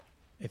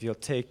If you'll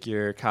take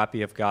your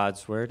copy of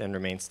God's Word and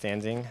remain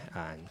standing,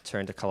 and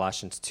turn to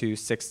Colossians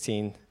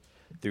 2:16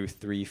 through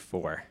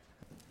 3:4.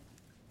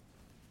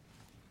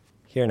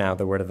 Hear now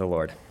the word of the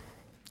Lord.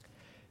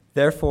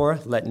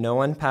 Therefore, let no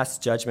one pass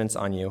judgments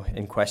on you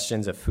in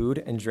questions of food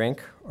and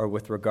drink, or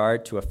with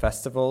regard to a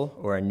festival,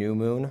 or a new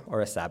moon,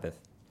 or a Sabbath.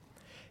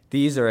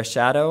 These are a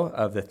shadow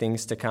of the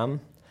things to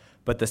come,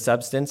 but the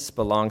substance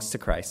belongs to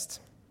Christ.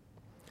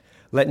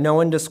 Let no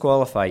one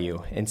disqualify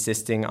you,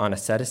 insisting on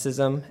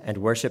asceticism and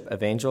worship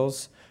of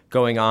angels,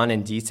 going on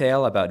in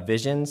detail about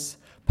visions,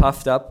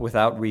 puffed up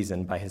without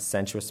reason by his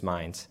sensuous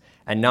mind,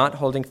 and not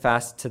holding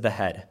fast to the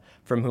head,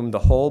 from whom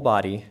the whole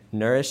body,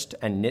 nourished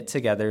and knit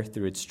together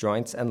through its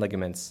joints and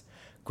ligaments,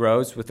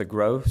 grows with the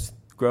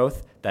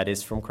growth that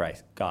is from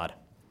Christ, God.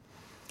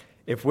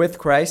 If with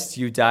Christ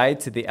you died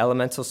to the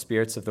elemental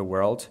spirits of the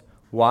world,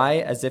 why,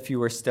 as if you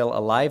were still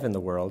alive in the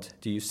world,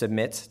 do you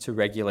submit to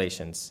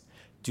regulations?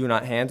 Do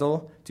not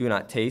handle, do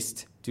not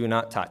taste, do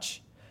not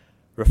touch,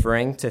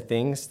 referring to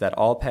things that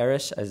all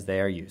perish as they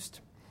are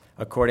used,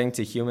 according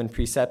to human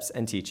precepts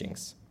and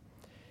teachings.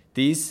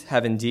 These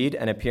have indeed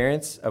an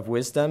appearance of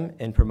wisdom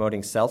in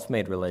promoting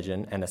self-made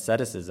religion and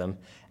asceticism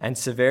and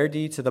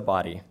severity to the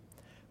body,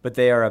 but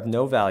they are of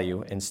no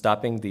value in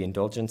stopping the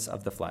indulgence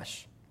of the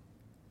flesh.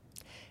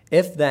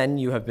 If then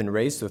you have been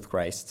raised with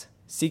Christ,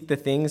 seek the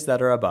things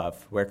that are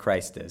above, where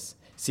Christ is,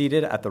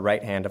 seated at the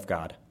right hand of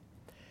God.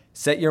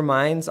 Set your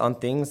minds on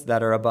things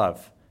that are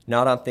above,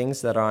 not on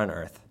things that are on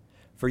earth.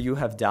 For you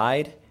have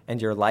died,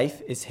 and your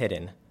life is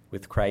hidden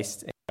with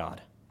Christ in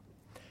God.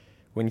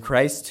 When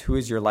Christ, who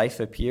is your life,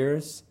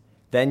 appears,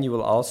 then you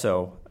will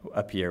also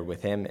appear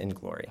with him in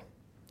glory.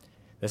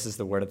 This is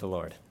the word of the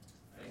Lord.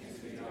 Thanks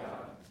be to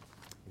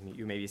God.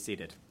 You may be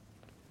seated.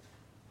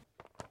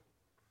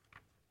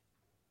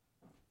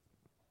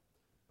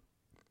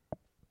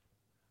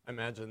 I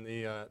imagine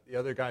the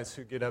other guys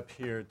who get up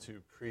here to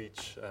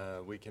preach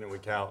week in and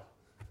week out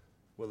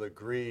will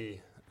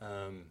agree.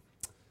 I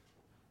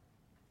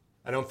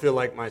don't feel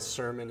like my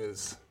sermon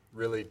is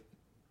really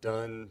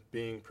done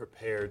being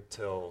prepared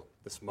till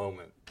this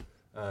moment.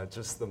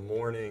 Just the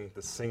morning,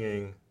 the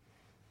singing,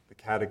 the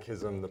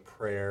catechism, the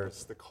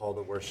prayers, the call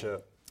to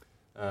worship.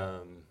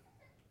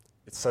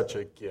 It's such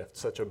a gift,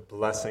 such a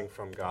blessing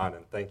from God,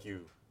 and thank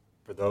you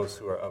for those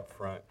who are up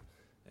front.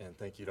 And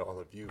thank you to all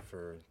of you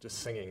for just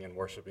singing and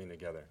worshiping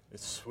together.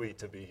 It's sweet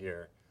to be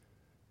here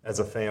as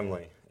a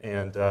family.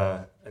 And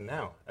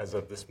now, as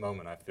of this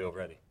moment, I feel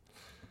ready.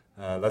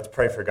 Let's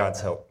pray for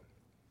God's help.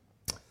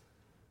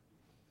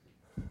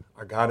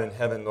 Our God in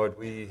heaven, Lord,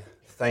 we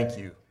thank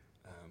you.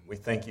 We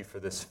thank you for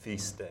this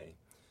feast day.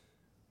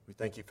 We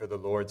thank you for the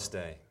Lord's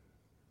Day,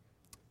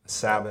 a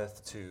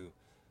Sabbath to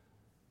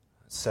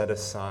set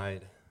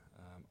aside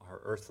our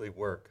earthly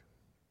work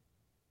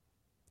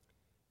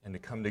and to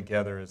come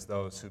together as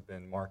those who've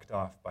been marked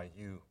off by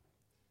you,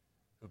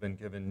 who've been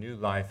given new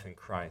life in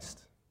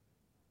Christ,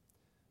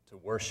 to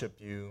worship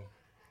you,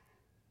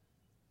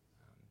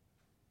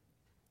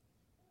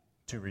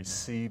 to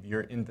receive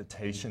your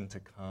invitation to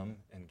come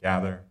and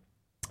gather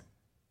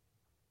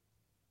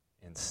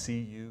and see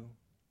you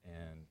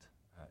and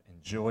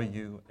enjoy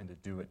you and to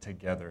do it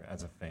together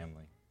as a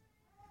family.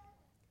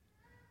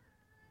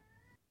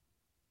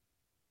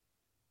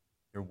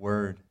 Your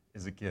word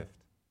is a gift.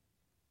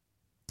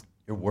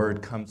 Your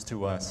word comes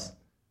to us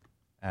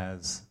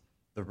as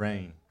the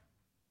rain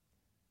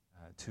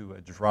to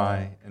a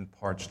dry and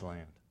parched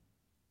land.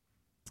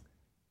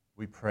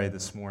 We pray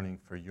this morning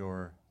for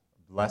your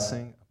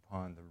blessing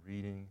upon the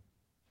reading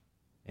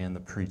and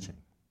the preaching.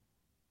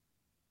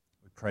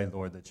 We pray,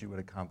 Lord, that you would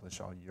accomplish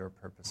all your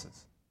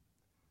purposes.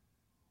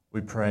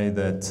 We pray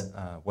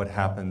that what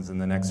happens in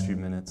the next few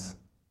minutes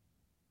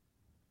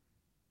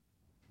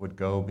would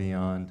go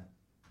beyond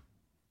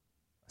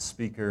a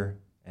speaker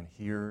and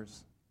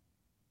hearers,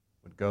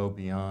 would go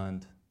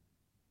beyond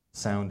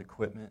sound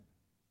equipment,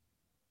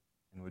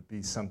 and would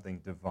be something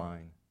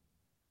divine,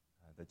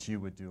 that you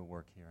would do a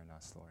work here in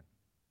us, Lord.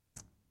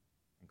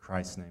 In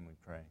Christ's name we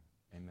pray.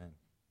 Amen.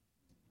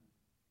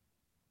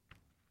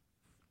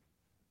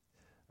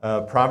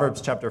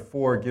 Proverbs chapter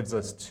 4 gives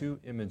us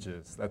two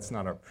images. That's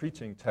not our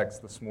preaching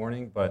text this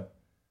morning, but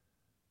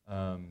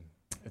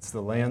it's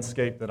the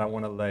landscape that I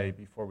want to lay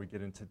before we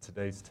get into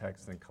today's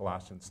text in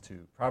Colossians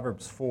 2.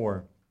 Proverbs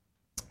 4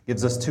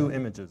 gives us two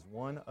images,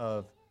 one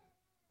of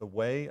the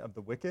way of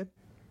the wicked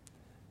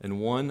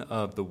and one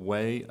of the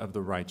way of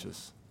the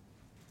righteous.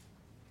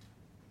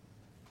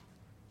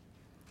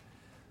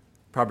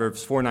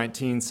 Proverbs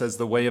 4:19 says,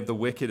 "The way of the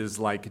wicked is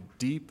like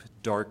deep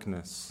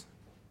darkness.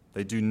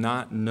 They do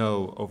not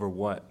know over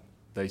what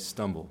they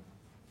stumble.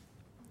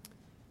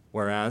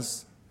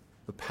 Whereas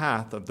the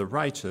path of the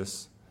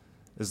righteous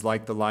is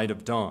like the light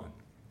of dawn,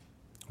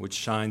 which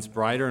shines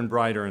brighter and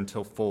brighter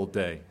until full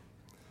day."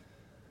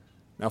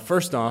 Now,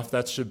 first off,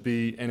 that should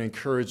be an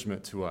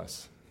encouragement to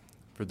us.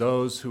 For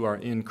those who are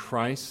in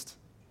Christ,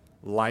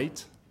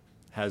 light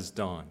has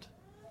dawned,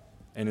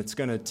 and it's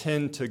going to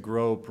tend to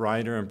grow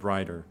brighter and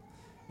brighter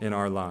in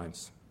our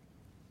lives.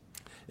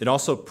 It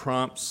also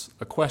prompts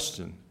a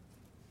question.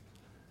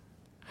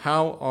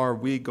 how are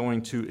we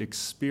going to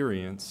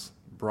experience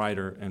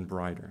brighter and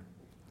brighter?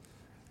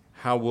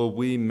 How will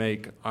we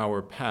make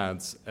our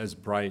paths as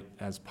bright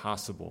as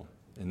possible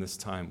in this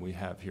time we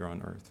have here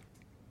on earth?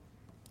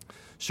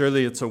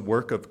 Surely it's a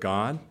work of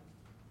God,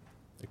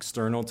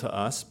 external to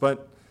us,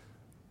 but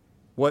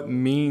what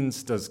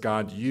means does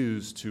God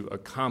use to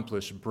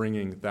accomplish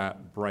bringing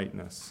that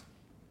brightness?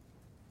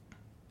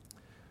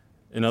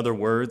 In other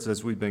words,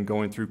 as we've been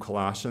going through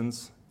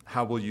Colossians,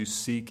 how will you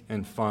seek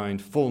and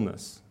find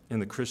fullness in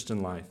the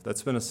Christian life?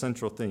 That's been a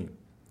central theme.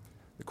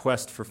 The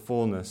quest for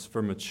fullness,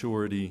 for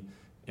maturity,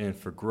 and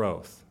for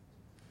growth.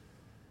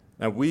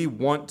 Now, we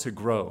want to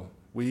grow.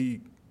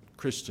 We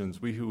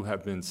Christians, we who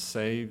have been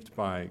saved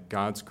by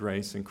God's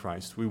grace in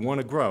Christ, we want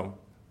to grow.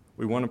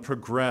 We want to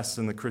progress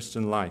in the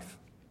Christian life.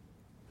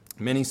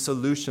 Many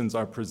solutions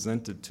are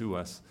presented to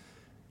us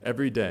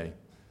every day.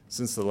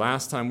 Since the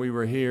last time we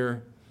were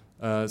here,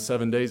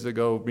 7 days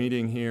ago,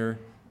 meeting here,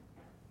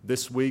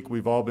 this week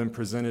we've all been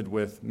presented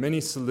with many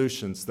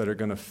solutions that are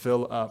going to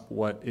fill up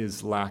what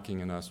is lacking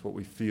in us, what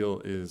we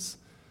feel is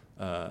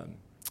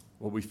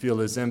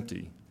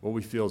empty, what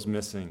we feel is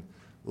missing.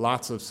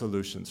 Lots of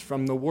solutions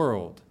from the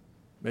world,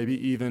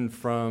 maybe even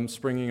from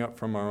springing up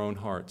from our own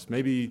hearts,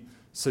 maybe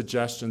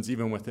suggestions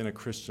even within a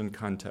Christian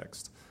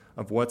context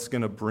of what's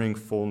going to bring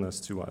fullness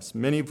to us.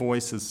 Many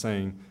voices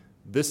saying,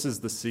 this is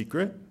the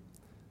secret,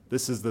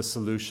 this is the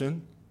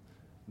solution,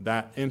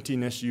 that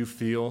emptiness you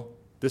feel,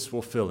 this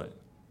will fill it.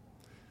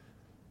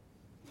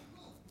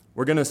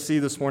 We're going to see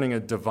this morning a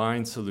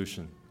divine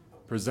solution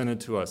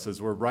presented to us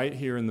as we're right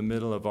here in the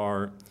middle of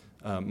our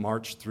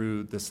march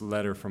through this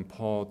letter from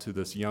Paul to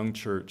this young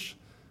church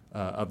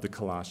of the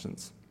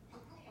Colossians.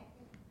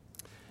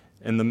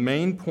 And the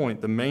main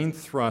point, the main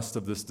thrust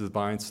of this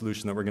divine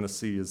solution that we're going to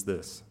see is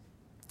this: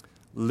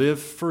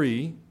 live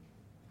free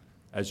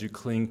as you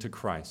cling to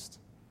Christ.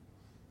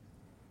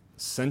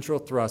 Central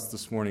thrust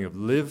this morning of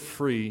live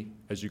free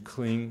as you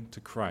cling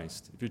to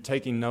Christ. If you're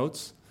taking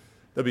notes,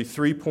 there'll be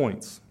 3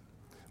 points,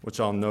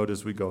 which I'll note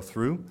as we go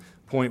through.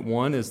 Point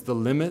 1 is the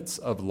limits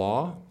of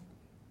law.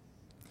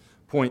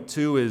 Point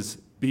 2 is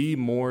be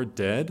more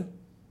dead.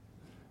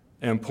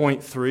 And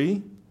point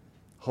 3,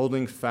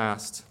 holding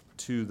fast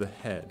to the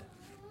head.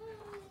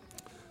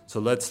 So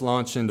let's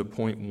launch into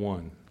point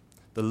 1,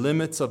 the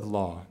limits of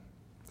law.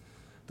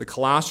 The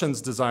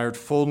Colossians desired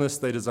fullness,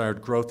 they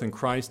desired growth in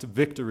Christ,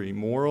 victory,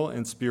 moral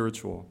and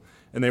spiritual,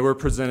 and they were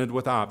presented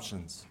with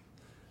options.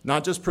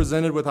 Not just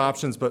presented with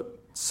options, but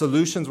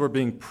solutions were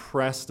being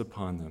pressed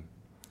upon them.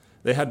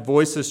 They had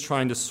voices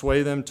trying to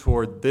sway them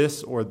toward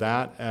this or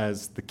that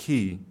as the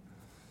key,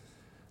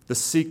 the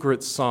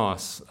secret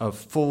sauce of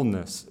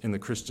fullness in the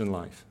Christian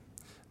life.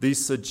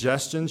 These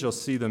suggestions, you'll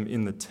see them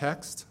in the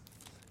text,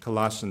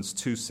 Colossians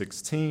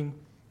 2:16.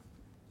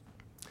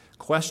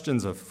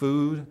 Questions of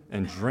food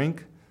and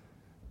drink,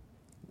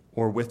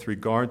 or with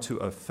regard to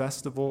a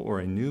festival or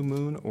a new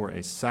moon or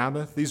a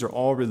Sabbath. These are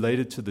all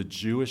related to the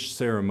Jewish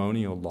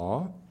ceremonial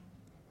law.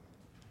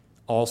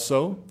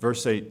 Also,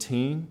 verse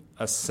 18,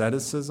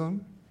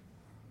 asceticism.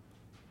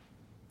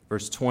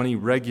 Verse 20,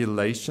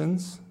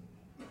 regulations.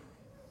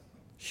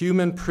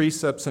 Human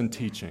precepts and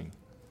teaching.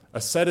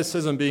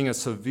 Asceticism being a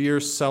severe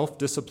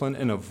self-discipline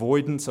and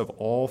avoidance of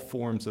all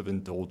forms of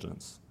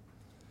indulgence,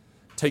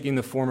 taking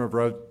the form of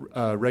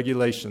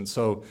regulation.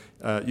 So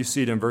you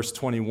see it in verse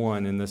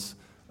 21 in this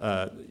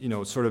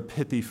sort of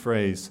pithy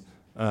phrase,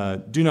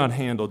 do not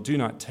handle, do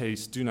not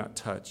taste, do not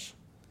touch.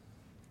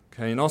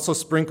 Okay, and also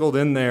sprinkled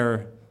in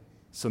there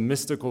some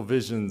mystical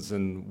visions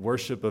and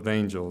worship of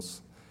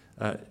angels.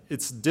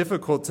 It's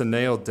difficult to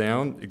nail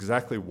down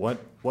exactly what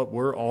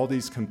were all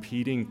these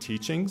competing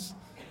teachings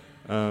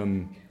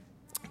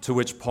to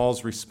which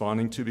Paul's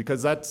responding to,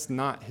 because that's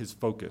not his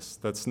focus.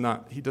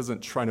 He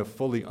doesn't try to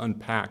fully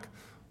unpack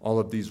all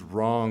of these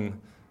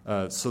wrong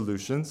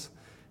solutions.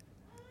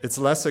 It's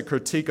less a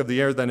critique of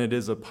the error than it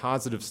is a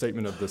positive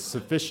statement of the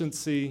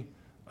sufficiency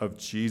of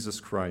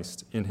Jesus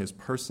Christ in his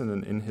person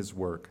and in his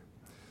work.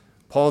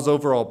 Paul's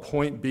overall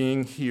point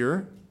being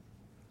here,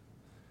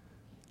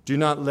 do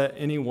not let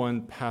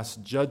anyone pass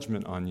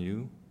judgment on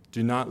you.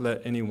 Do not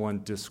let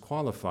anyone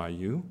disqualify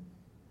you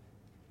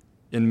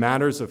in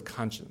matters of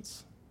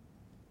conscience.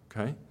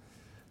 Okay?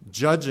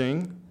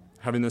 Judging,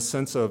 having the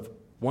sense of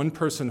one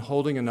person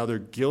holding another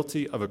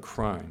guilty of a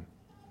crime,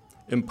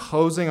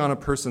 imposing on a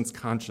person's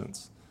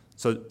conscience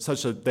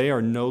such that they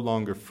are no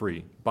longer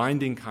free,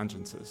 binding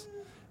consciences,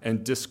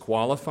 and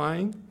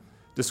disqualifying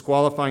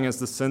as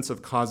the sense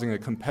of causing a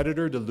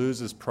competitor to lose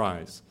his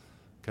prize.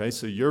 Okay,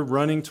 so you're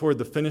running toward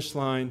the finish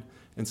line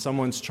and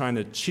someone's trying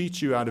to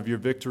cheat you out of your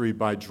victory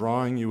by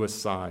drawing you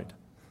aside.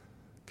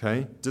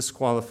 Okay,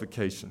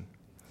 disqualification.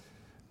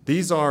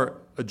 These are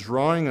a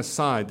drawing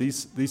aside,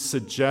 these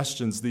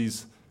suggestions,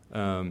 these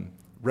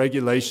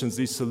regulations,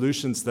 these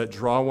solutions that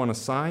draw one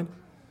aside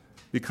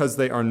because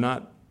they are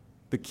not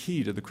the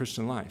key to the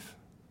Christian life.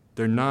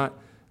 They're not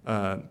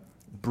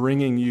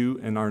bringing you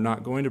and are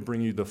not going to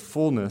bring you the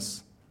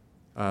fullness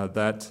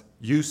that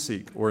you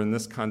seek, or in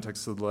this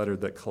context of the letter,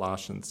 that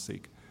Colossians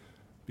seek.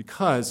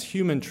 Because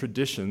human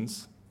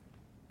traditions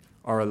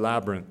are a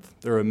labyrinth.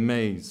 They're a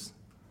maze,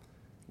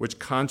 which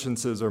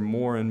consciences are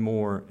more and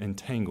more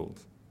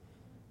entangled.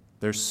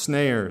 They're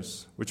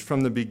snares, which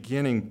from the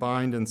beginning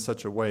bind in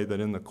such a way that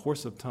in the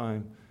course of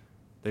time,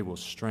 they will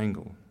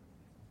strangle.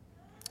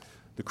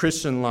 The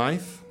Christian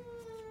life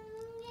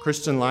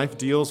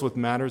deals with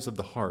matters of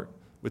the heart,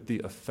 with the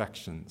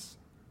affections.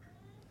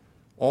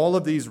 All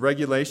of these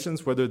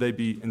regulations, whether they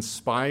be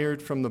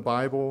inspired from the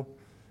Bible,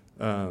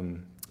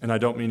 and I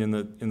don't mean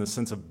in the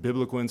sense of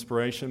biblical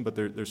inspiration, but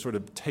they're sort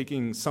of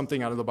taking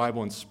something out of the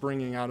Bible and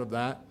springing out of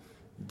that,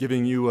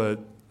 giving you a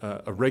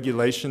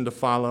regulation to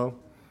follow,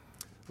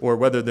 or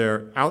whether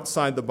they're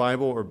outside the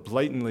Bible or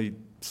blatantly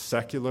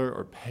secular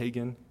or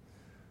pagan,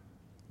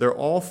 they're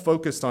all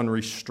focused on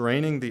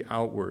restraining the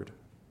outward,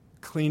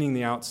 cleaning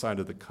the outside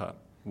of the cup,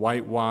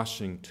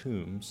 whitewashing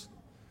tombs.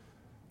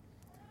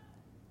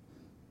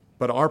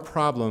 But our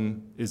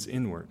problem is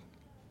inward.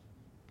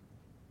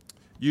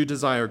 You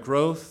desire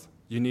growth,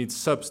 you need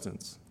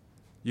substance,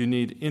 you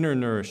need inner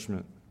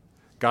nourishment.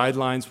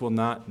 Guidelines will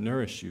not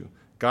nourish you.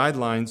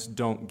 Guidelines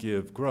don't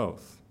give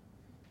growth.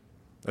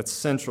 That's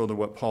central to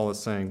what Paul is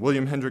saying.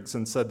 William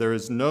Hendrickson said, "There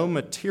is no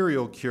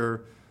material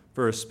cure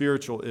for a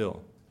spiritual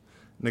ill.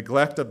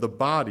 Neglect of the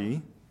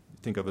body,"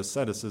 think of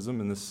asceticism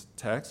in this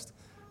text,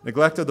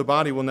 "neglect of the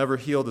body will never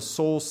heal the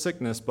soul's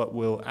sickness, but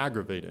will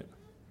aggravate it."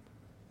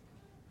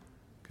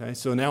 Okay,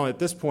 so now at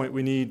this point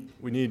we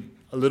need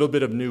a little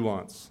bit of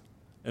nuance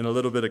and a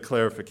little bit of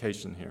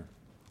clarification here.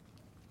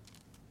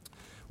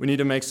 We need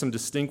to make some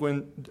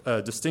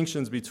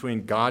distinctions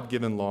between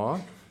God-given law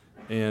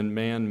and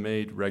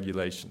man-made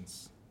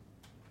regulations.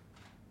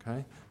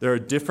 Okay? There are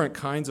different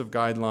kinds of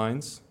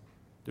guidelines,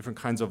 different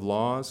kinds of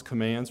laws,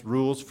 commands,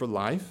 rules for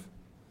life.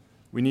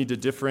 We need to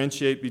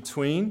differentiate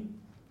between,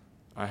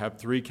 I have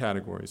three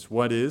categories.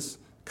 What is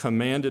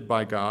commanded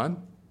by God?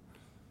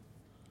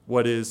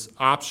 What is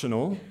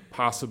optional,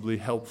 possibly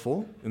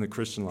helpful in the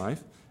Christian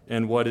life?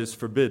 And what is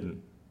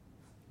forbidden?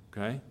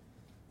 Okay?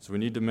 So we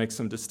need to make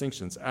some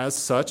distinctions. As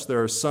such,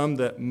 there are some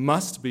that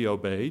must be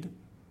obeyed,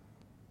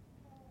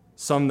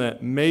 some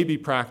that may be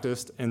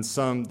practiced, and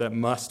some that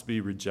must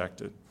be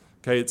rejected.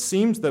 Okay, it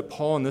seems that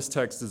Paul in this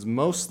text is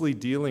mostly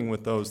dealing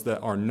with those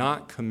that are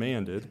not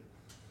commanded,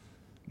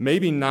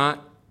 maybe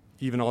not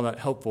even all that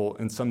helpful,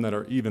 and some that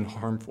are even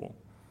harmful.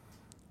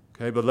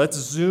 Okay, but let's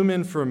zoom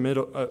in for a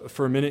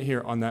minute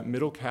here on that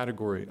middle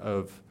category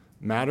of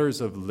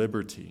matters of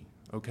liberty.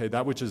 Okay,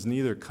 that which is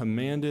neither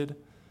commanded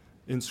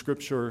in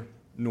Scripture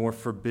nor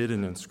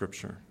forbidden in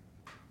Scripture.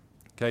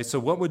 Okay, so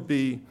what would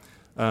be,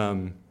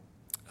 and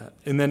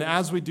then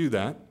as we do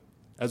that,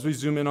 as we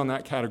zoom in on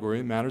that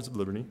category, matters of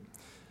liberty,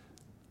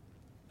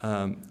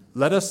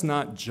 let us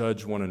not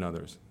judge one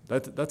another.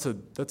 That's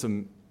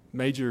a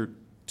major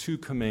two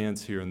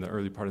commands here in the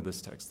early part of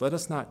this text. Let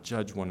us not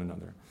judge one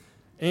another,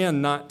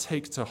 and not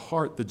take to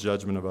heart the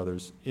judgment of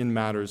others in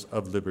matters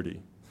of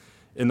liberty,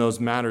 in those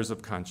matters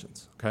of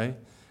conscience, okay?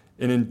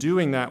 And in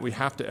doing that, we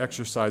have to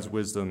exercise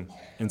wisdom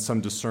and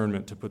some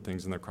discernment to put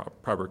things in their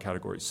proper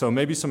categories. So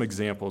maybe some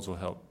examples will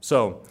help.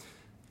 So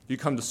if you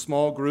come to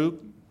small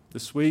group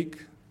this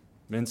week,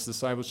 men's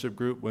discipleship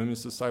group,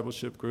 women's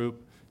discipleship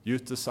group,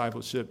 youth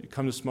discipleship, you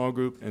come to small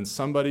group, and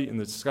somebody in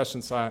the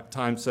discussion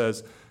time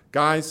says,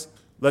 guys,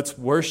 let's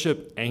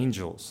worship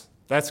angels.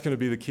 That's going to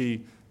be the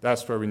key.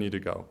 That's where we need to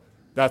go.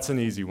 That's an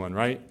easy one,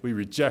 right? We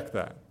reject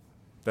that.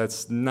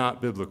 That's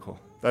not biblical.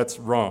 That's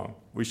wrong.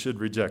 We should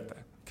reject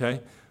that,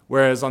 okay?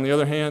 Whereas, on the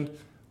other hand,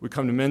 we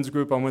come to men's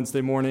group on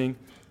Wednesday morning.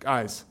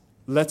 Guys,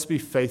 let's be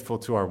faithful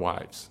to our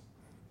wives,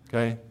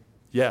 okay?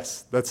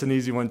 Yes, that's an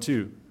easy one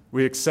too.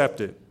 We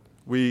accept it.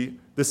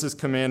 This is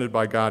commanded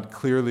by God.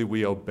 Clearly,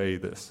 we obey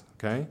this,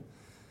 okay?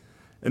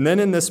 And then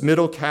in this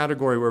middle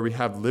category where we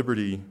have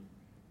liberty,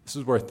 this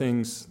is where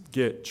things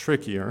get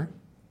trickier.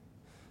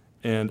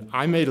 And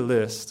I made a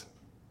list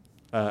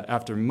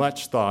after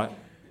much thought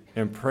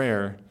and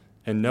prayer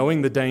and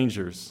knowing the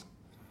dangers.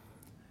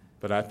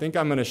 But I think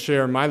I'm going to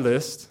share my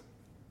list,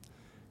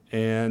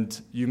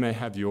 and you may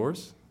have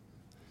yours.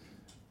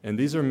 And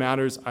these are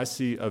matters I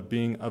see of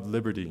being of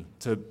liberty,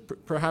 to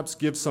perhaps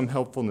give some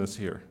helpfulness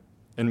here,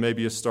 and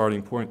maybe a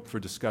starting point for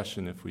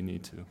discussion if we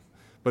need to.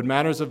 But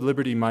matters of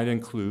liberty might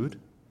include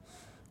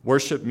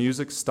worship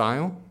music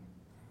style,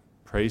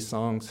 praise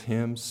songs,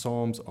 hymns,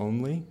 psalms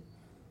only,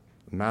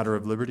 a matter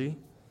of liberty,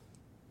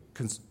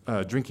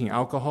 drinking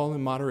alcohol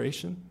in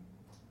moderation,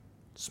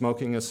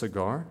 smoking a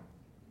cigar,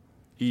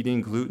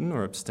 eating gluten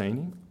or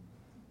abstaining,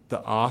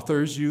 the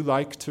authors you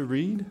like to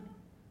read,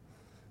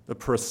 the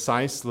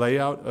precise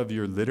layout of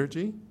your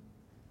liturgy,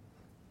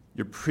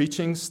 your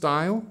preaching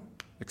style,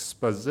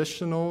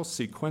 expositional,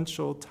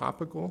 sequential,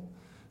 topical,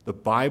 the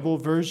Bible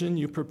version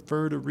you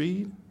prefer to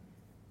read,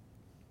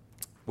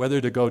 whether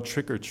to go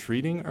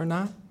trick-or-treating or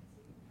not.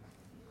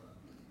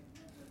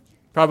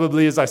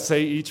 Probably as I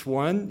say each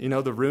one,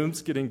 the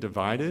room's getting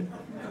divided,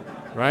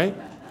 right?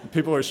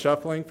 People are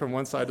shuffling from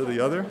one side to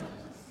the other,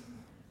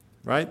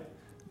 right?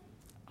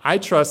 I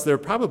trust there are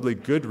probably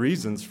good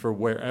reasons for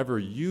wherever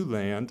you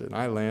land and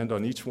I land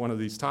on each one of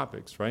these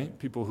topics, right?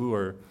 People who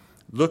are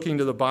looking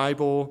to the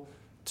Bible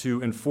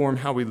to inform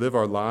how we live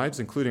our lives,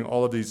 including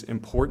all of these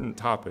important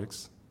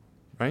topics,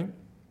 right?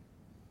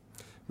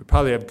 We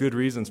probably have good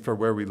reasons for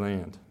where we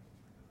land.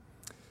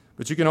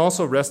 But you can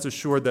also rest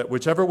assured that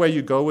whichever way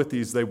you go with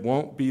these, they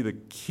won't be the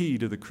key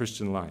to the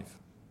Christian life.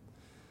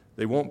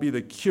 They won't be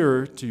the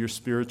cure to your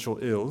spiritual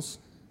ills,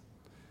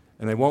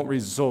 and they won't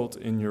result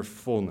in your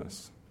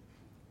fullness.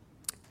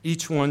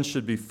 Each one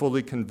should be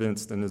fully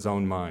convinced in his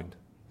own mind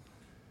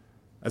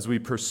as we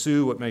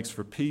pursue what makes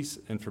for peace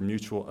and for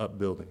mutual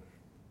upbuilding.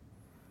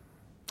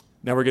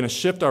 Now we're going to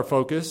shift our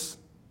focus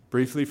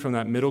briefly from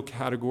that middle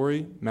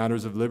category,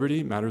 matters of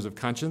liberty, matters of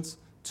conscience,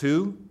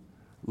 to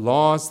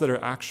laws that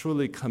are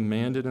actually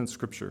commanded in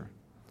Scripture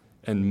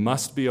and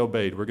must be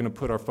obeyed. We're going to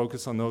put our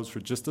focus on those for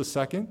just a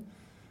second,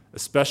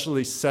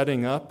 especially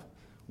setting up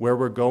where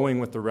we're going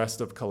with the rest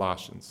of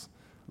Colossians,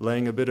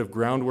 laying a bit of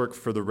groundwork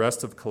for the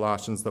rest of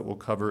Colossians that we'll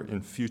cover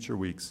in future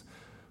weeks.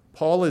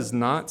 Paul is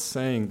not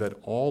saying that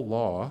all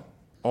law,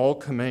 all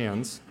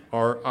commands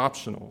are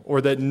optional,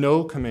 or that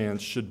no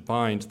commands should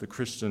bind the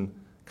Christian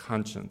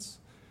conscience.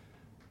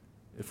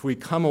 If we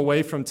come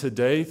away from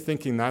today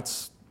thinking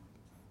that's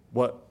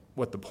what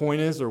the point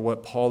is or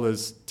what Paul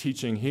is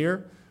teaching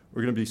here,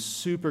 we're going to be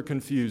super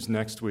confused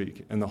next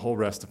week and the whole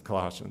rest of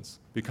Colossians.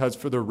 Because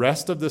for the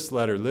rest of this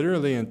letter,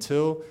 literally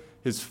until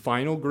his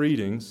final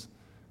greetings,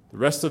 the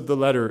rest of the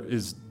letter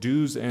is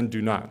do's and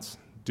do nots,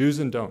 do's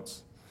and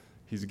don'ts.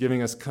 He's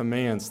giving us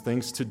commands,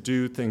 things to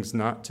do, things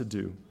not to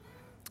do.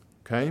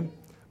 Okay?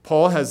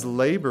 Paul has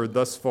labored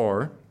thus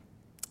far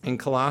in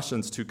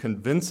Colossians to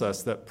convince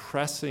us that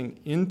pressing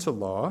into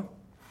law,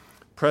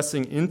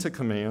 pressing into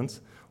commands,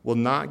 will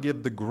not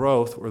give the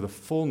growth or the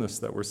fullness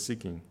that we're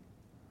seeking.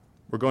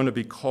 We're going to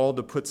be called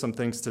to put some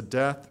things to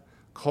death,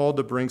 called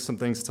to bring some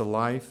things to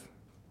life,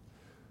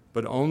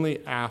 but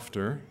only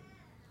after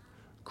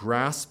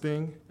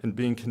grasping and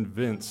being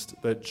convinced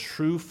that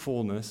true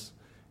fullness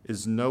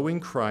is knowing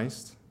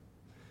Christ,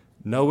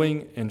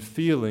 knowing and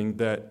feeling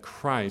that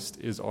Christ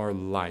is our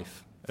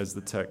life, as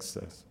the text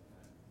says.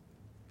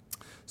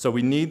 So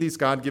we need these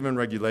God-given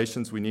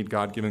regulations, we need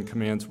God-given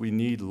commands, we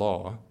need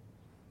law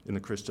in the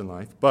Christian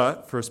life,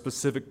 but for a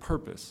specific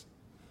purpose.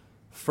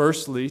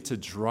 Firstly, to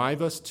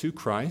drive us to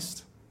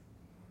Christ,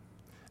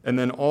 and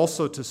then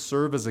also to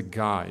serve as a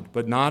guide,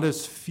 but not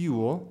as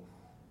fuel,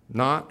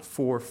 not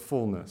for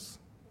fullness.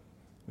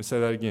 Let me say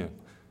that again.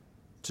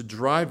 To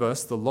drive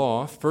us, the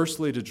law,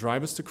 firstly to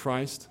drive us to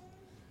Christ,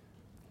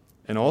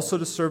 and also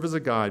to serve as a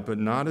guide, but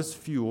not as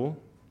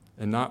fuel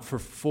and not for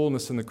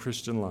fullness in the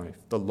Christian life.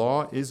 The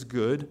law is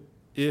good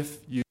if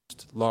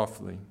used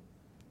lawfully.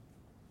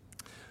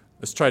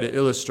 Let's try to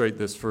illustrate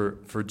this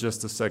for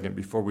just a second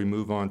before we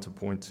move on to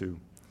point 2.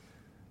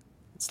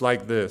 It's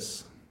like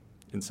this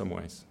in some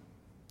ways.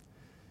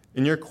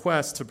 In your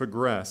quest to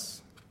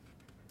progress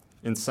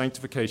in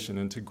sanctification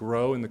and to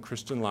grow in the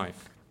Christian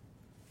life,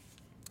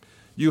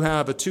 you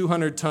have a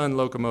 200-ton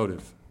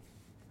locomotive.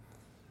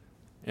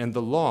 And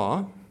the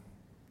law,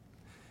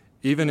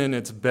 even in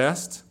its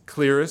best,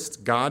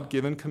 clearest,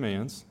 God-given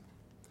commands,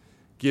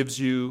 gives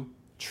you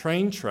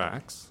train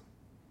tracks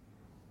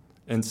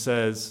and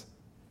says,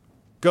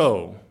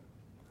 go.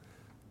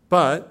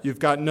 But you've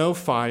got no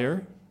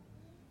fire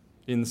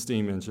in the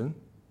steam engine,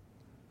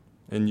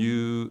 and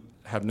you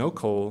have no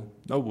coal,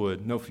 no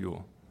wood, no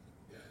fuel.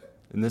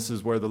 And this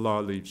is where the law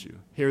leaves you.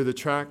 Here are the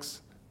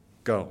tracks,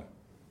 go.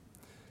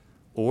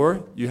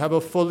 Or you have a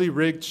fully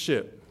rigged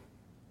ship,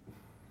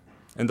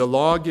 and the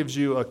law gives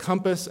you a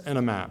compass and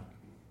a map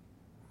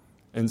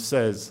and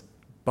says,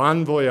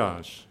 bon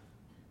voyage,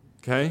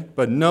 okay?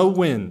 But no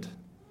wind.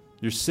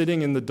 You're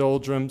sitting in the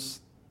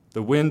doldrums.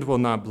 The wind will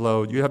not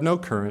blow. You have no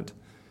current,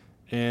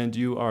 and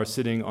you are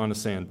sitting on a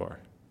sandbar.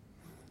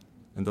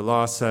 And the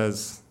law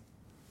says,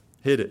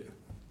 hit it.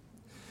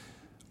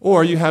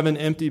 Or you have an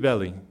empty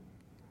belly.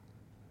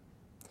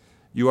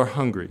 You are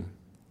hungry,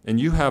 and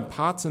you have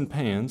pots and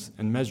pans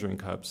and measuring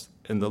cups,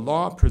 and the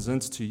law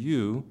presents to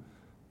you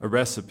a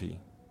recipe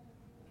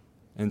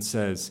and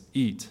says,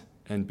 eat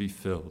and be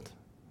filled.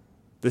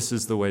 This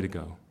is the way to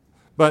go.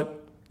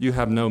 But you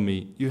have no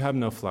meat, you have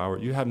no flour,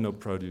 you have no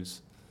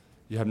produce,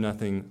 you have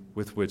nothing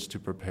with which to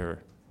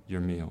prepare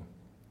your meal.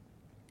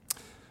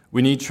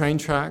 We need train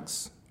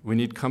tracks, we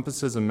need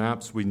compasses and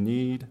maps, we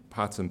need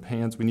pots and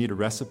pans, we need a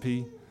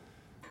recipe,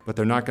 but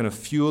they're not going to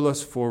fuel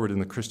us forward in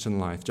the Christian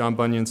life. John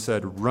Bunyan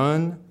said,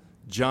 run,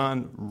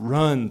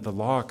 the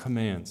law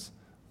commands,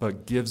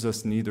 but gives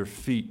us neither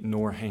feet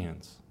nor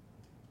hands.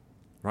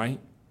 Right?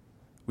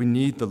 We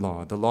need the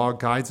law. The law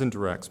guides and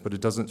directs, but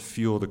it doesn't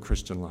fuel the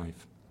Christian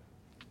life.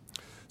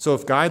 So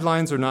if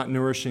guidelines are not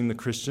nourishing the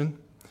Christian,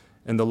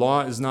 and the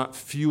law is not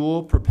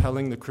fuel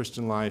propelling the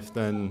Christian life,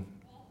 then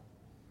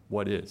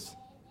what is?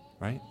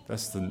 Right?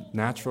 That's the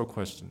natural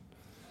question.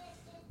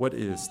 What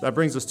is? That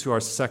brings us to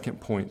our second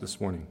point this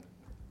morning.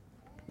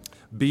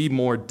 Be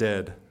more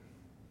dead.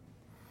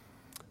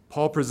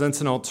 Paul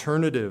presents an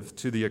alternative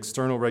to the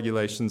external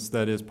regulations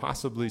that is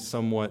possibly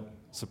somewhat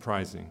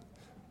surprising.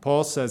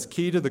 Paul says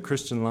key to the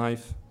Christian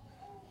life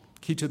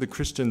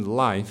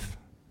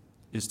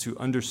is to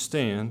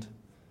understand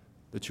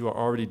that you are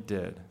already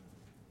dead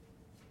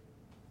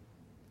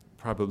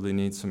probably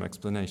needs some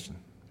explanation.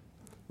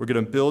 We're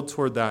going to build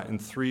toward that in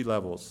 3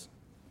 levels.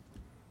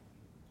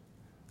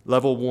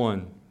 Level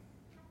 1,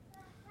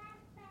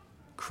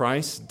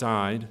 Christ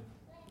died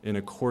in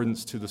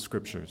accordance to the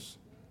Scriptures.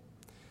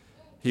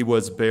 He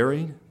was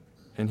buried,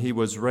 and he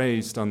was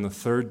raised on the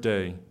 3rd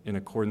day in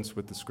accordance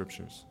with the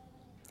Scriptures.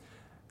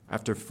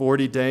 After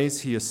 40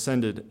 days, he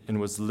ascended and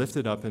was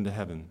lifted up into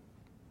heaven.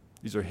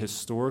 These are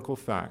historical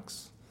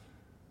facts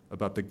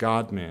about the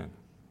God-man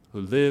who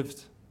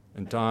lived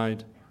and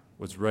died,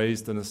 was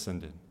raised and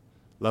ascended.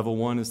 Level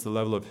 1 is the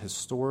level of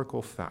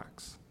historical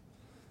facts.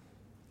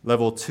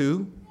 Level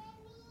 2,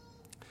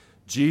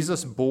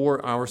 Jesus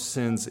bore our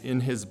sins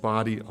in his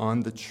body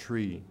on the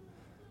tree.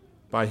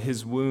 By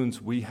his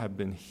wounds we have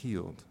been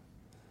healed.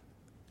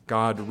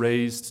 God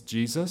raised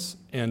Jesus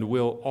and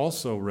will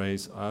also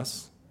raise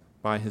us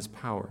by his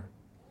power.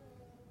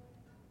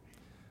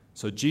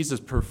 So Jesus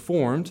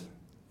performed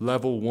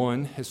level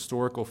 1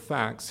 historical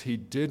facts. He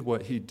did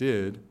what he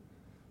did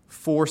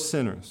for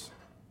sinners,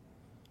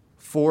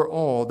 for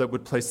all that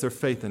would place their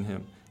faith in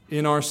him,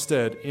 in our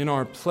stead, in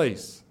our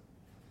place.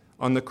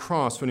 On the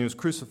cross, when he was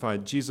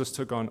crucified, Jesus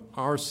took on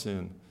our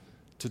sin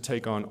to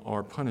take on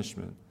our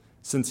punishment.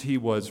 Since he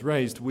was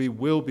raised, we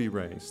will be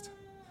raised.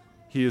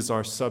 He is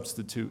our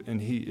substitute,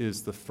 and he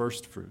is the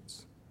first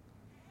fruits.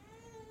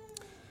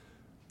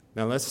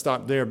 Now let's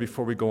stop there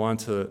before we go on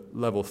to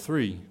level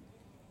 3.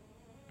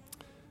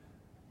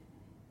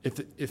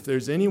 If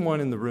there's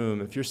anyone in the room,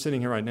 if you're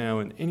sitting here right now,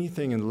 and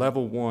anything in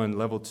level 1,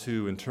 level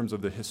 2, in terms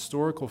of the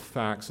historical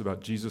facts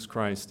about Jesus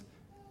Christ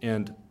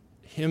and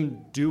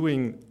him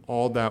doing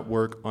all that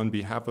work on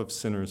behalf of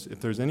sinners, if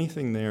there's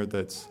anything there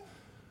that's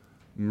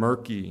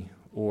murky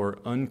or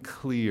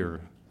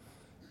unclear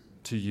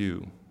to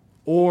you,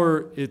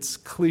 or it's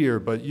clear,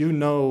 but you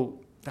know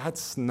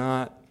that's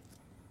not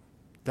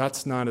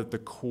at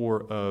the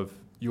core of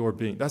your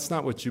being. That's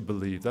not what you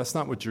believe. That's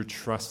not what you're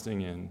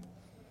trusting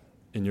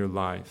in your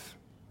life.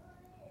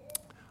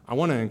 I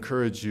want to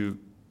encourage you,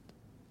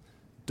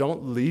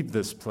 don't leave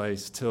this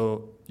place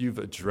till you've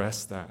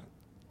addressed that,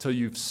 till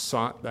you've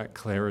sought that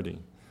clarity,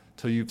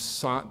 till you've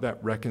sought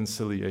that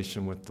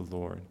reconciliation with the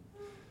Lord.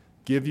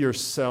 Give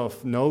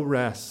yourself no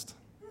rest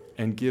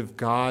and give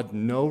God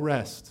no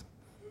rest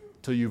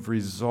till you've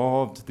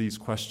resolved these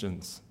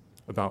questions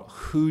about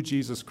who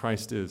Jesus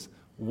Christ is,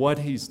 what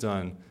he's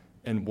done,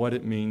 and what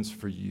it means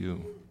for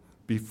you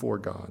before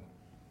God.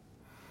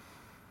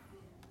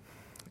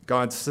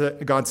 God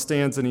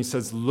stands and he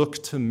says,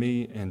 "Look to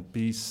me and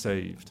be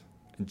saved."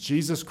 And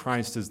Jesus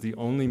Christ is the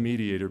only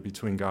mediator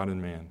between God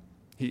and man.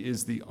 He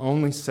is the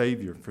only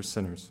Savior for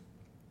sinners.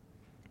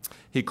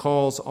 He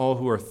calls all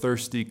who are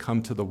thirsty,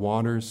 "Come to the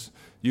waters.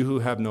 You who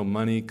have no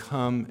money,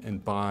 come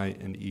and buy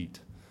and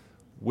eat."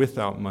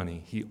 Without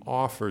money, he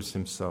offers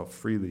himself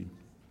freely.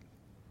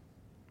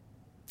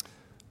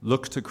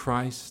 Look to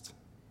Christ,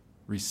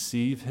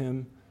 receive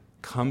him,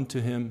 come to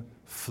him,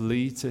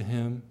 flee to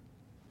him,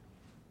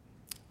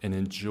 and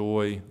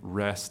enjoy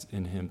rest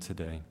in him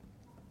today.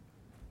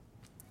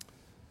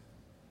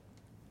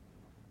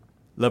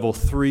 Level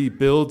 3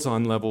 builds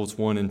on levels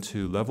 1 and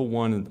 2. Level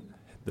 1,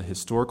 the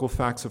historical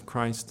facts of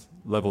Christ.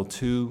 Level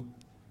 2,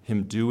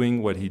 him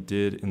doing what he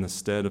did in the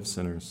stead of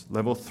sinners.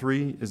 Level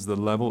 3 is the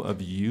level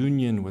of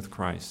union with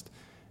Christ,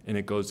 and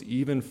it goes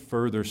even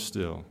further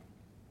still.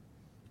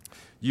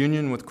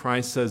 Union with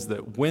Christ says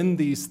that when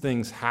these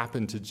things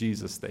happen to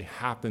Jesus, they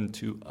happen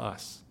to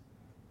us.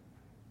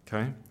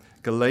 Okay?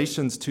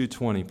 Galatians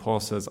 2:20,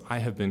 Paul says, "I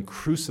have been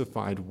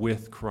crucified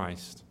with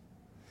Christ."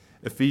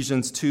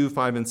 Ephesians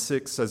 2:5 and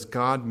 6 says,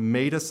 "God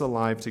made us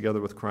alive together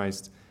with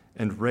Christ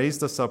and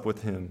raised us up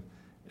with him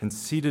and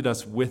seated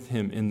us with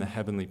him in the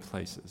heavenly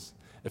places."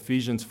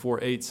 Ephesians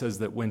 4:8 says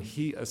that when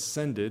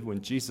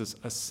Jesus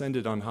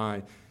ascended on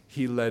high,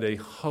 he led a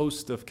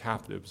host of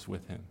captives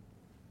with him.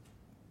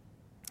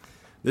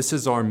 This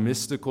is our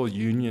mystical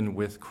union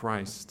with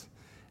Christ.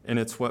 And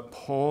it's what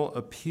Paul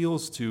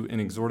appeals to in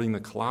exhorting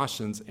the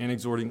Colossians and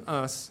exhorting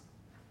us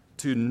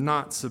to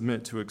not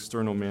submit to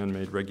external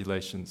man-made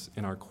regulations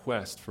in our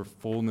quest for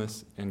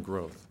fullness and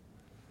growth.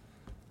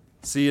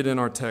 See it in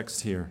our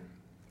text here.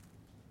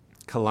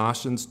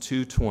 Colossians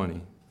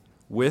 2:20.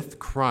 With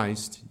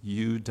Christ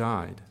you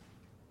died.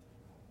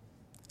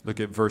 Look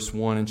at verse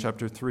 1 in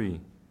chapter 3.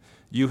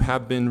 You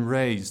have been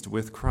raised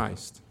with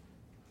Christ.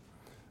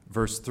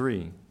 Verse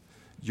 3.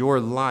 Your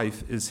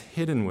life is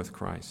hidden with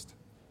Christ.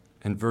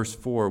 And verse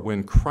 4,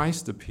 when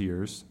Christ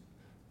appears,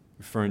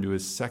 referring to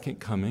his second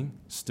coming,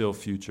 still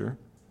future,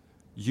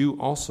 you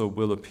also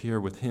will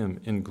appear with him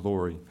in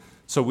glory.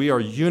 So we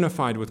are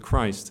unified with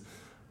Christ,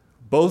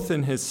 both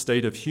in his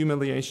state of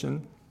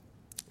humiliation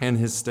and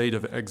his state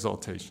of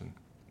exaltation.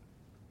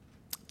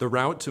 The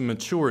route to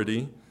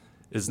maturity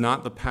is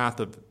not the path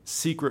of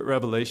secret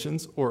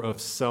revelations or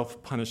of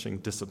self-punishing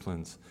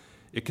disciplines.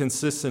 It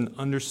consists in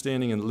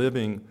understanding and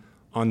living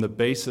on the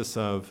basis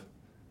of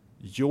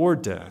your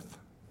death,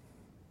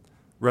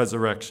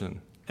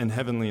 resurrection, and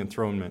heavenly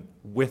enthronement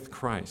with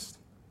Christ.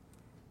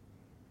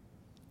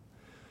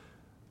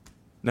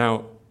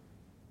 Now,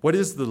 what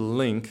is the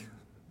link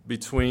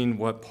between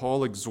what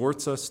Paul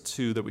exhorts us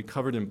to that we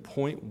covered in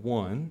point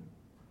 1,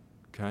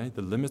 okay,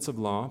 the limits of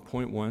law,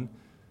 point 1,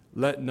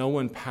 let no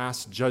one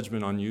pass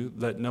judgment on you,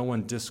 let no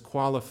one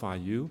disqualify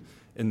you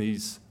in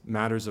these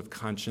matters of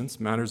conscience,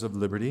 matters of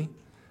liberty?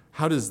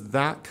 How does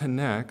that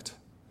connect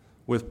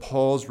with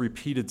Paul's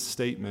repeated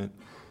statement,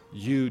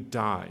 you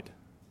died?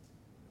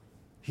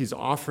 He's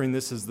offering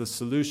this as the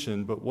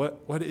solution, but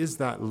what is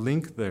that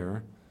link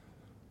there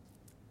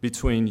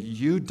between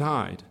you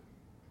died,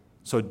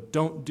 so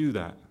don't do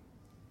that.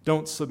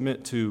 Don't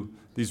submit to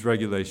these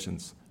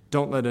regulations.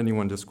 Don't let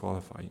anyone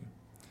disqualify you.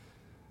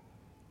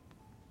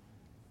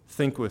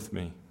 Think with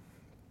me.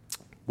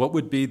 What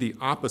would be the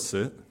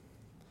opposite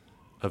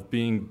of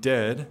being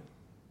dead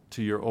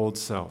to your old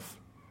self?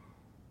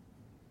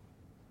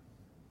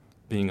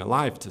 Being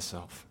alive to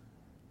self,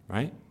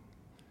 right?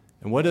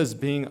 And what does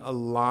being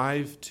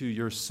alive to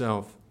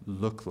yourself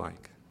look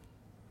like?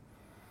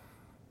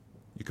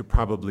 You could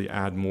probably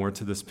add more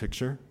to this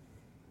picture.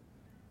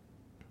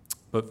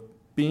 But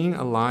being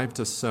alive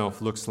to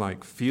self looks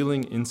like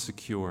feeling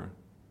insecure,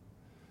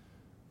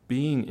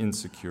 being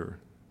insecure,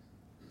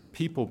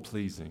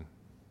 people-pleasing,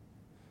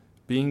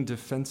 being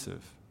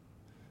defensive,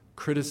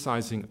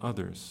 criticizing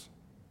others,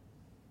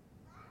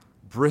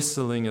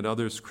 bristling at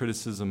others'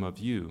 criticism of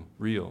you,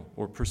 real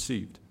or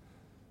perceived,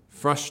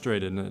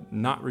 frustrated at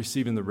not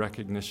receiving the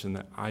recognition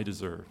that I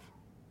deserve.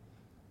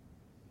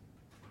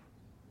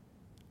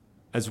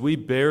 As we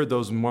bear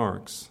those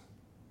marks,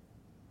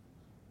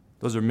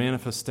 those are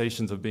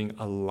manifestations of being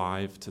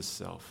alive to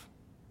self.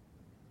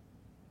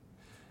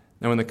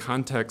 Now, in the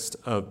context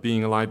of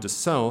being alive to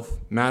self,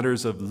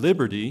 matters of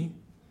liberty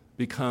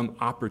become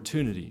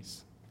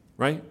opportunities,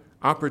 right?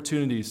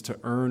 Opportunities to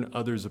earn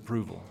others'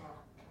 approval.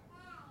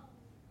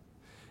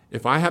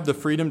 If I have the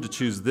freedom to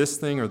choose this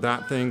thing or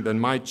that thing, then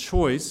my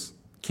choice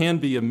can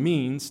be a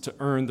means to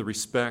earn the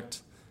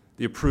respect,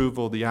 the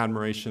approval, the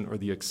admiration, or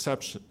the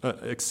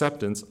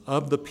acceptance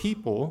of the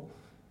people,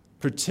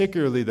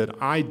 particularly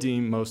that I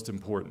deem most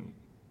important.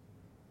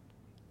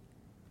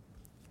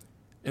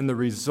 And the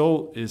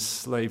result is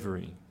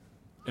slavery.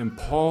 And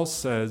Paul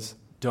says,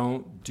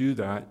 don't do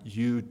that.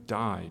 You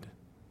died.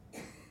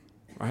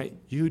 Right?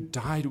 You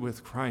died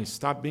with Christ.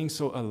 Stop being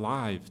so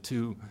alive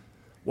to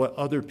what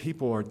other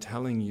people are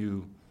telling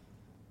you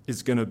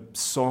is going to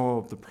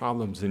solve the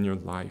problems in your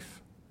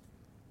life.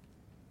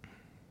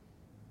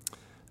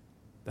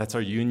 That's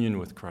our union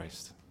with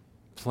Christ,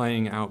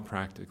 playing out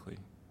practically.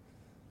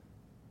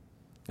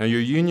 Now, your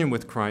union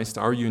with Christ,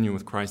 our union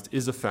with Christ,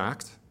 is a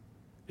fact.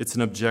 It's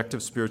an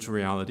objective spiritual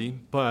reality,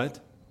 but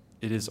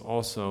it is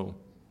also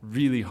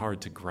really hard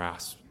to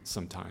grasp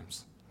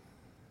sometimes.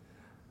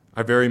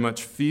 I very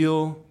much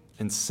feel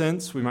and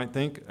sense, we might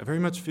think, I very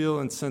much feel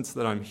and sense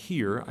that I'm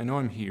here. I know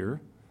I'm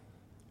here.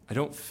 I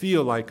don't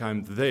feel like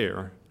I'm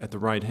there at the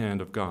right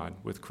hand of God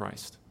with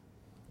Christ,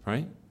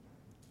 right?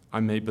 I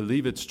may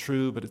believe it's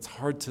true, but it's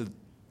hard to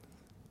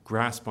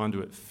grasp onto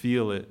it,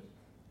 feel it,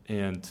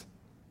 and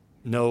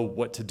know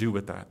what to do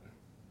with that.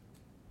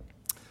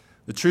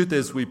 The truth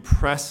is, we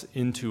press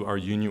into our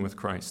union with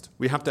Christ.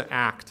 We have to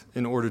act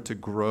in order to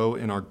grow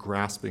in our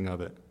grasping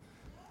of it.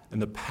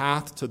 And the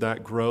path to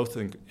that growth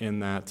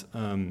and that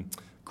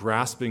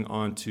grasping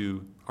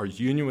onto our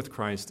union with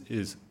Christ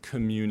is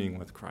communing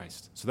with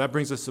Christ. So that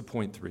brings us to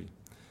point 3,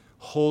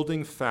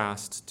 holding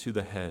fast to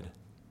the head.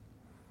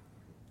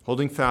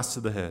 Holding fast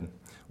to the head.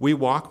 We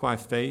walk by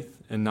faith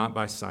and not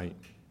by sight.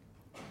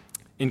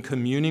 In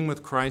communing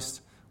with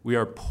Christ, we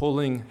are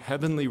pulling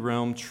heavenly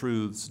realm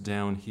truths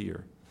down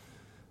here.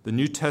 The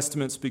New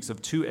Testament speaks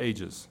of 2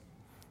 ages.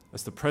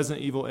 That's the present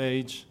evil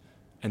age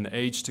and the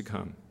age to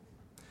come.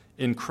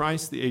 In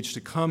Christ, the age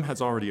to come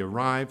has already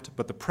arrived,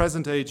 but the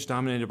present age,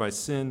 dominated by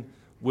sin,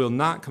 will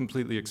not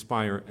completely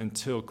expire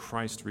until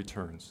Christ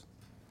returns.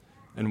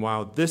 And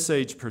while this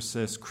age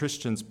persists,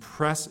 Christians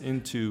press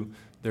into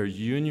their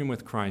union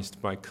with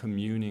Christ by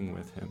communing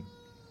with him.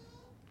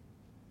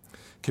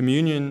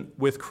 Communion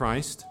with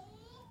Christ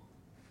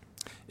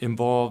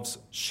involves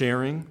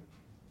sharing,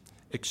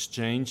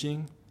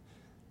 exchanging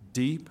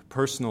deep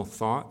personal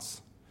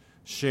thoughts,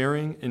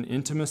 sharing an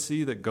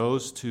intimacy that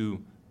goes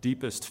to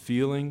deepest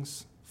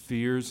feelings,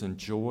 fears, and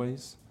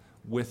joys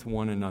with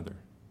one another.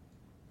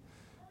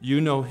 You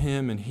know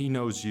him and he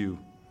knows you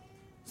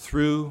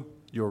through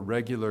your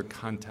regular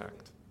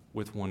contact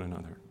with one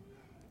another.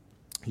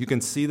 You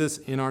can see this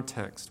in our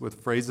text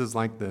with phrases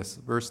like this,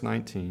 verse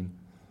 19,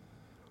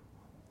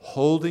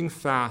 holding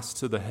fast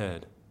to the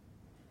head,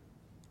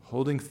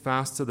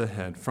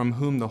 from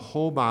whom the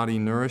whole body,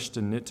 nourished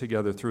and knit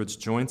together through its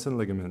joints and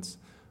ligaments,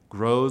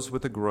 grows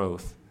with a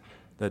growth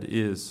that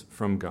is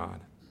from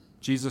God.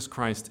 Jesus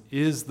Christ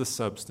is the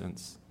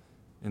substance,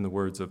 in the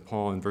words of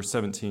Paul in verse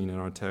 17 in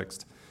our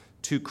text.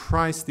 To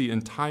Christ, the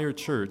entire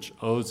church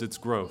owes its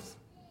growth.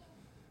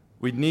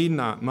 We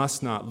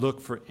must not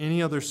look for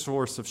any other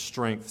source of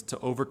strength to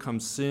overcome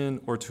sin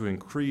or to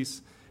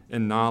increase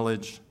in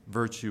knowledge,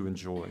 virtue, and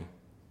joy.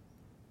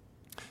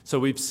 So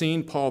we've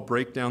seen Paul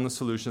break down the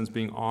solutions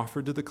being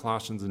offered to the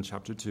Colossians in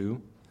chapter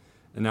 2,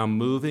 And now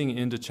moving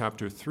into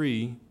chapter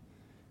 3,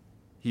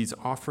 he's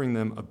offering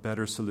them a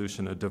better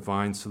solution, a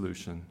divine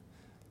solution.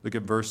 Look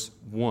at verse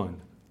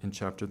 1 in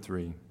chapter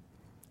 3.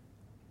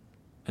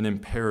 An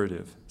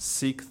imperative,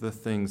 seek the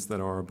things that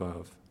are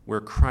above,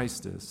 where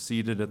Christ is,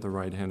 seated at the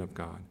right hand of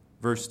God.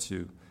 Verse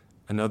 2,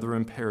 another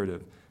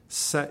imperative,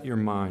 set your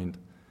minds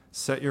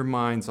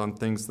on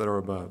things that are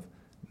above,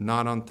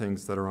 not on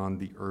things that are on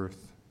the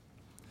earth.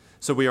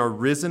 So we are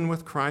risen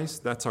with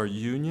Christ, that's our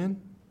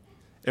union,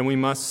 and we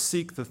must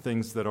seek the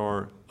things that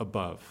are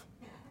above.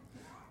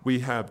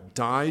 We have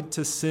died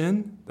to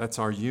sin, that's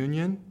our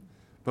union,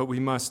 but we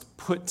must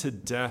put to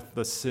death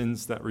the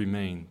sins that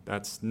remain.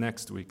 That's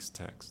next week's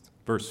text,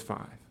 verse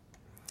 5.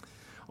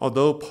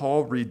 Although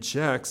Paul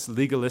rejects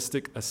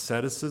legalistic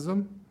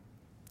asceticism,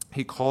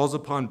 he calls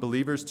upon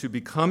believers to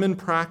become in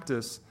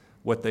practice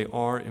what they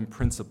are in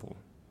principle,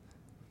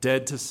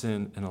 dead to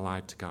sin and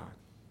alive to God.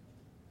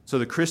 So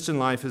the Christian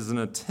life is an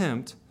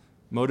attempt,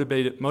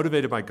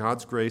 motivated by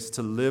God's grace,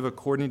 to live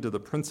according to the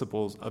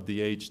principles of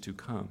the age to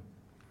come.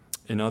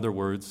 In other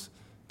words,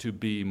 to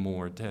be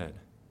more dead.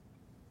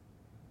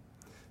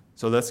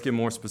 So let's get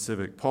more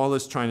specific. Paul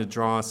is trying to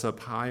draw us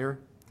up higher,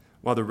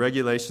 while the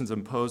regulations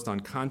imposed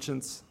on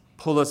conscience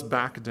pull us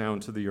back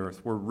down to the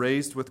earth. We're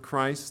raised with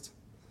Christ.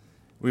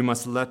 We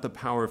must let the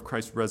power of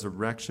Christ's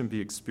resurrection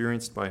be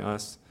experienced by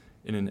us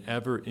in an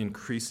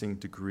ever-increasing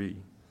degree.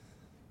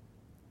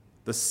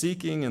 The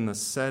seeking and the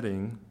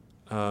setting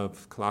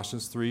of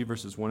Colossians 3,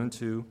 verses 1 and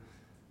 2,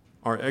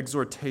 are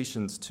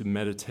exhortations to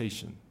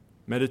meditation.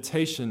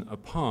 Meditation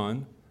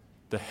upon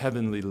the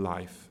heavenly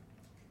life.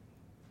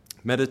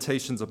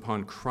 Meditations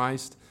upon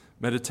Christ,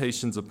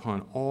 meditations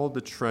upon all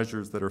the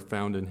treasures that are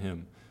found in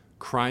him.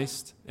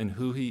 Christ and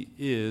who he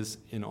is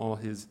in all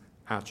his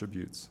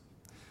attributes.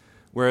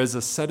 Whereas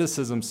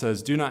asceticism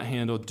says, do not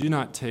handle, do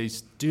not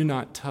taste, do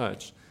not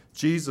touch,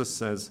 Jesus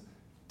says,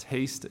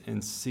 taste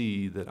and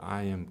see that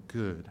I am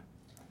good.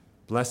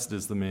 Blessed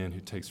is the man who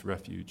takes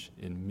refuge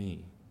in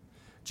me.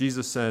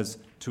 Jesus says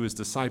to his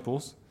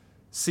disciples,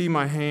 see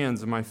my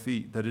hands and my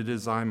feet, that it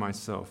is I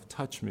myself.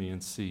 Touch me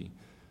and see.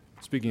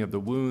 Speaking of the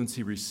wounds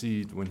he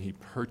received when he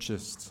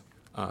purchased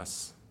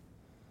us,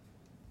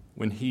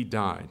 when he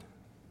died,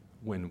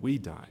 when we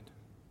died.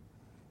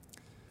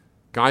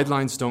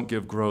 Guidelines don't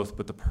give growth,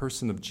 but the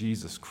person of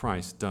Jesus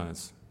Christ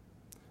does.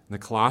 And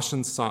the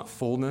Colossians sought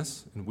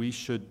fullness, and we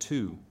should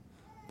too.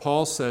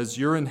 Paul says,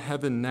 you're in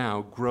heaven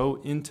now, grow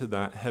into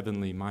that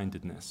heavenly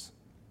mindedness.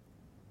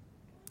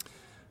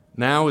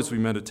 Now, as we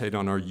meditate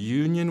on our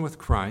union with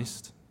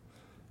Christ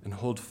and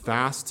hold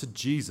fast to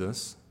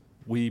Jesus,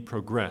 we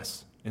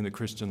progress in the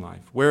Christian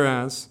life.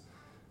 Whereas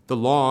the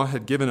law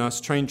had given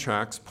us train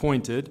tracks,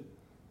 pointed,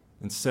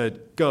 and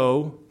said,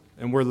 go,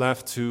 and we're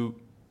left to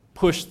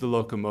push the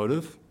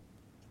locomotive.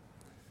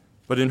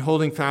 But in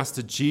holding fast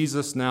to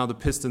Jesus, now the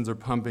pistons are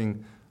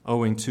pumping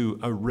owing to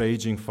a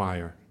raging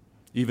fire,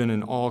 even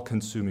an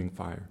all-consuming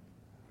fire.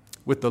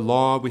 With the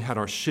law, we had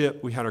our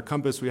ship, we had our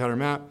compass, we had our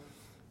map.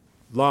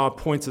 Law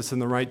points us in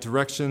the right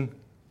direction.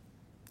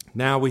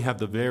 Now we have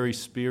the very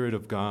Spirit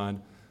of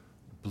God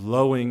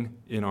blowing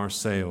in our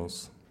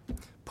sails,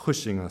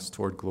 pushing us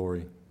toward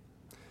glory.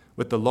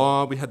 With the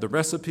law, we had the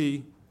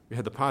recipe, we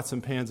had the pots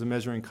and pans and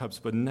measuring cups,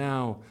 but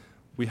now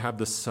we have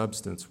the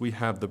substance. We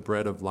have the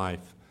bread of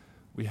life.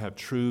 We have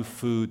true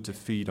food to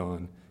feed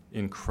on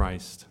in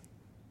Christ.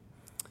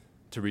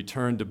 To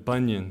return to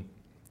Bunyan,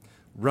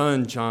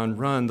 run, John,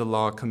 run, the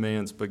law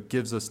commands, but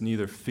gives us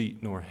neither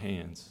feet nor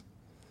hands.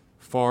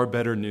 Far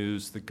better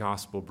news the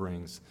gospel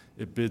brings.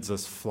 It bids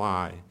us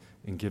fly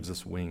and gives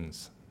us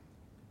wings.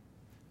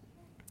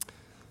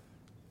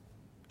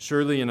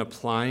 Surely in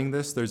applying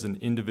this, there's an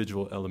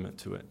individual element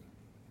to it,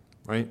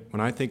 right? When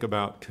I think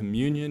about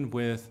communion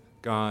with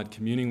God,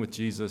 communing with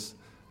Jesus,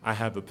 I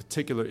have a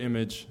particular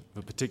image,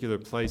 a particular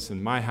place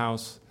in my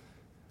house.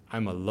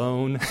 I'm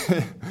alone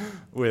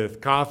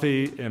with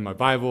coffee and my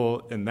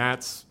Bible, and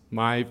that's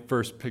my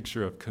first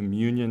picture of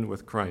communion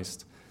with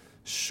Christ.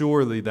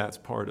 Surely that's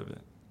part of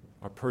it.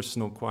 Our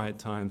personal quiet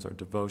times, our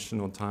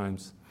devotional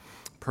times,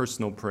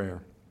 personal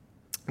prayer.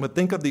 But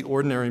think of the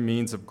ordinary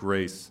means of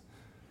grace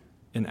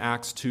in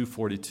Acts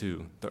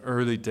 2:42, the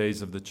early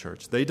days of the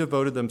church. They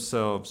devoted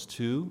themselves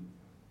to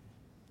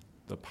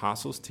the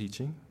apostles'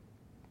 teaching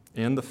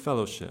and the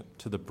fellowship,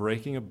 to the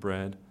breaking of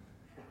bread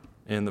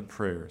and the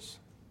prayers.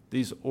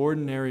 These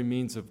ordinary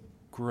means of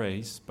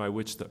grace by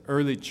which the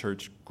early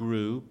church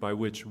grew, by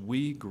which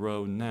we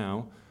grow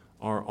now,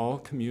 are all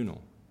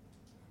communal.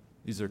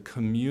 These are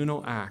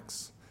communal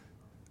acts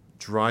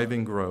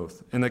driving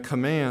growth. And the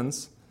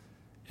commands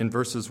in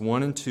verses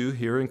 1 and 2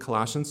 here in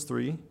Colossians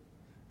 3,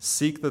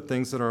 seek the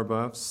things that are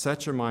above,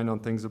 set your mind on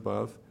things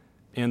above,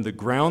 and the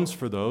grounds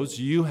for those,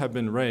 you have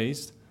been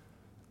raised.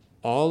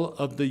 All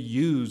of the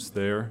yous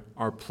there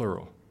are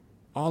plural.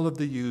 All of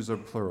the yous are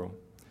plural.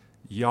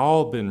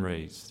 Y'all been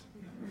raised,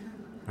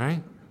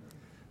 right?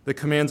 The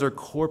commands are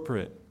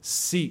corporate.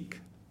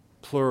 Seek,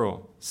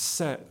 plural.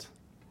 Set,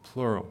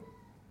 plural.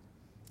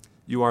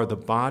 You are the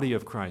body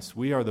of Christ.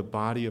 We are the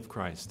body of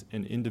Christ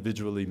and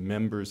individually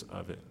members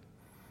of it.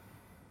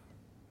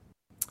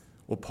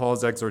 Well,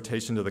 Paul's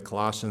exhortation to the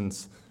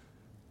Colossians,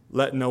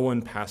 let no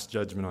one pass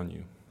judgment on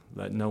you.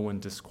 Let no one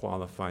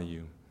disqualify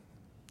you.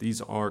 These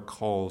are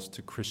calls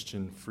to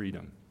Christian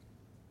freedom.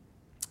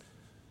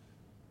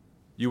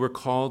 You were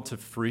called to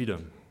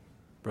freedom,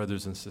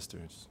 brothers and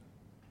sisters.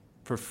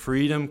 For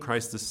freedom,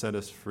 Christ has set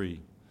us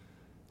free.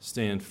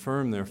 Stand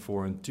firm,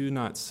 therefore, and do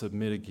not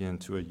submit again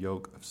to a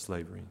yoke of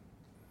slavery.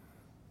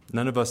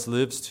 None of us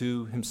lives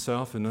to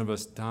himself, and none of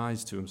us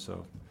dies to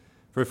himself.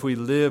 For if we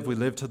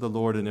live to the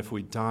Lord, and if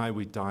we die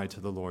to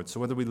the Lord. So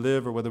whether we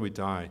live or whether we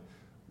die,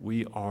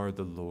 we are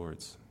the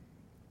Lord's.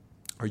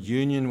 Our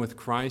union with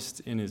Christ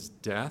in his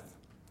death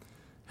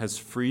has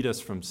freed us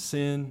from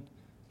sin,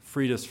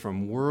 freed us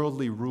from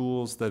worldly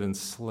rules that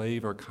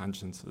enslave our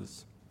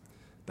consciences.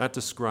 That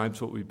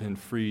describes what we've been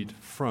freed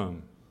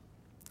from.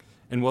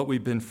 And what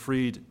we've been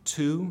freed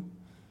to,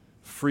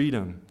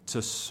 freedom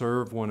to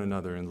serve one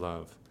another in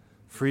love,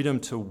 freedom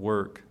to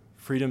work,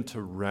 freedom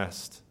to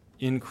rest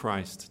in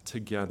Christ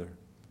together.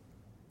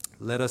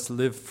 Let us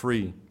live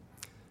free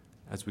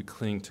as we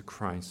cling to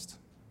Christ.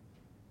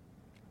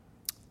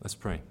 Let's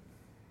pray.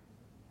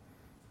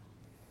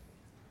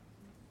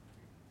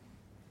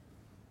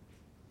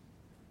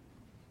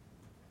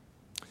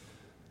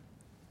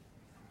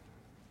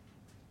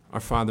 Our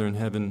Father in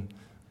heaven,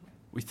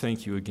 we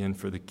thank you again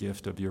for the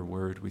gift of your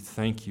word. We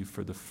thank you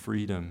for the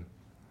freedom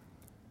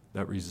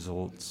that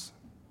results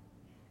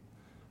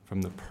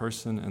from the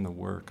person and the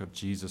work of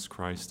Jesus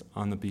Christ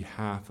on the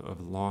behalf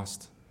of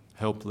lost,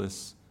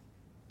 helpless,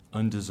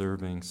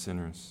 undeserving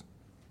sinners.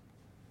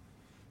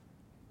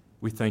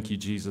 We thank you,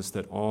 Jesus,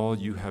 that all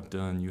you have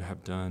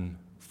done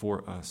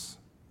for us.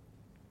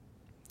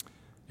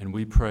 And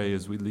we pray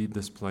as we leave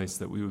this place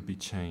that we would be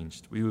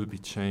changed. We would be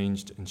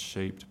changed and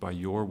shaped by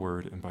your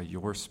word and by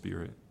your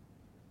Spirit.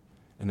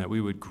 And that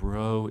we would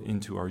grow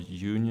into our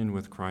union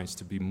with Christ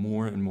to be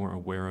more and more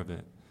aware of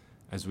it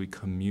as we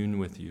commune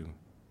with you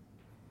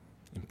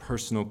in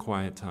personal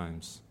quiet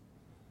times,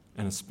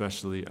 and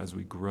especially as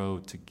we grow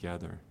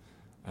together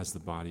as the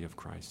body of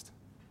Christ.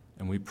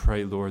 And we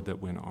pray, Lord,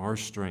 that when our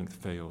strength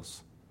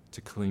fails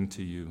to cling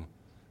to you,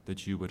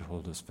 that you would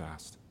hold us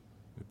fast.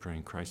 We pray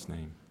in Christ's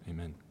name.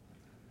 Amen.